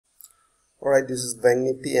Alright, this is Bank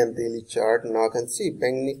Nifty and daily chart. Now I can see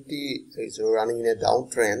Bank Nifty is running in a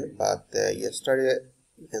downtrend, but yesterday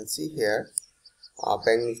you can see here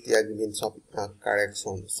Bank Nifty are giving some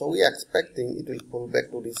correction. So we are expecting it will pull back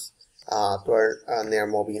to this to our near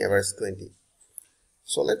moving average 20.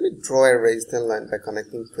 So let me draw a resistance line by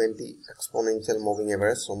connecting 20 exponential moving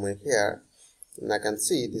average somewhere here. And I can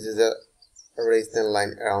see this is a resistance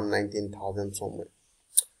line around 19,000 somewhere.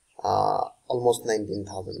 Almost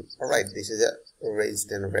 19,000. Alright, this is a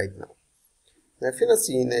resistance right now. Now if you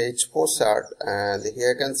see in the H4 chart, and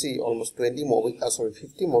here you can see almost 50 moving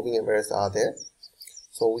averages are there.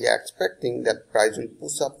 So we are expecting that price will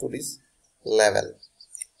push up to this level.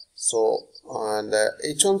 So on the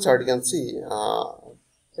H1 chart you can see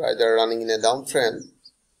price are running in a downtrend,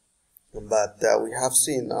 but we have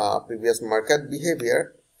seen previous market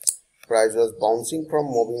behavior. Price was bouncing from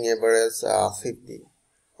moving average 50.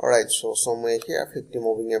 Alright, so somewhere here 50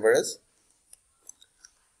 moving average.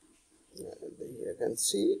 You can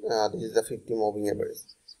see this is the 50 moving average,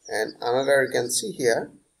 and another you can see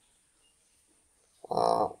here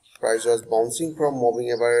price was bouncing from moving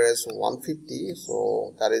average 150,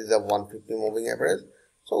 so that is the 150 moving average.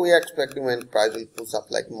 So we are expecting when price will push up,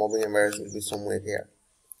 like moving average will be somewhere here.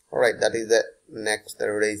 Alright, that is the next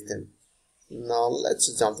resistance. Now let's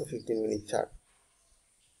jump to 15-minute chart.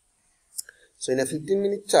 So in a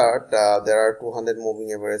 15-minute chart, there are 200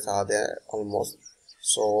 moving averages are there almost.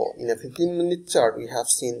 So in a 15-minute chart, we have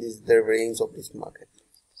seen this the range of this market.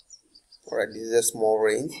 Alright, this is a small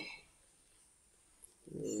range.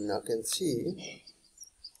 Now you can see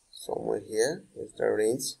somewhere here is the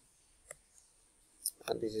range,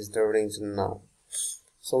 and this is the range now.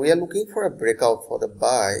 So we are looking for a breakout for the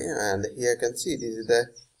buy, and here you can see this is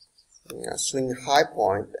the swing high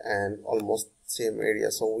point and almost same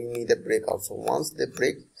area. So we need a breakout. So once they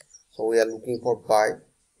break, so we are looking for buy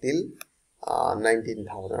till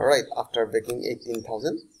 19,000. Alright, after breaking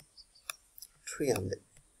 18,300.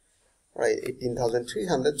 Right,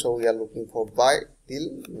 18,300. So we are looking for buy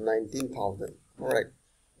till 19,000. Alright,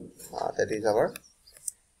 that is our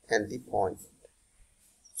entry point.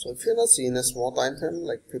 So if you are seeing a small time frame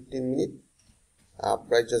like 15 minutes,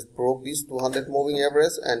 price just broke this 200 moving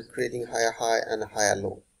average and creating higher high and higher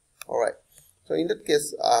low. Alright, so in that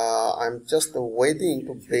case I'm just waiting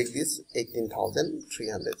to break this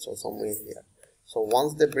 18,300, so somewhere here. So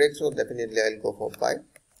once they break, so definitely I'll go for buy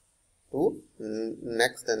to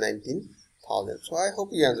next 19,000. So I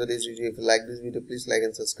hope you enjoyed this video. If you like this video, please like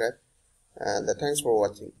and subscribe, and thanks for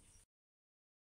watching.